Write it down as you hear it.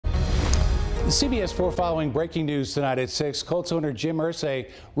CBS 4 following breaking news tonight at 6. Colts owner Jim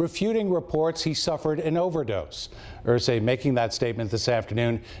Irsay refuting reports he suffered an overdose. Irsay making that statement this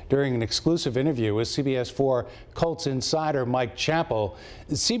afternoon during an exclusive interview with CBS 4 Colts insider Mike Chappell.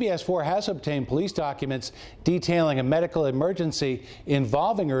 CBS 4 has obtained police documents detailing a medical emergency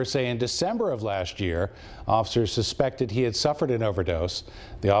involving Irsay in December of last year. Officers suspected he had suffered an overdose.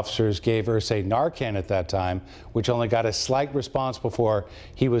 The officers gave Irsay Narcan at that time, which only got a slight response before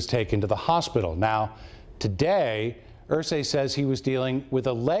he was taken to the hospital. Now, today, Irsay says he was dealing with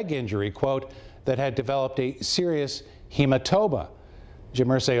a leg injury, quote, that had developed a serious hematoma. Jim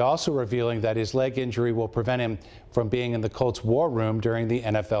Irsay also revealing that his leg injury will prevent him from being in the Colts war room during the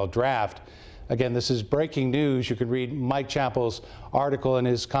NFL draft. Again, this is breaking news. You can read Mike Chappell's article and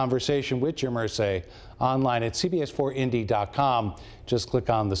his conversation with Jim Irsay online at cbs4indy.com. Just click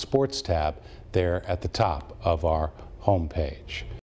on the sports tab there at the top of our homepage.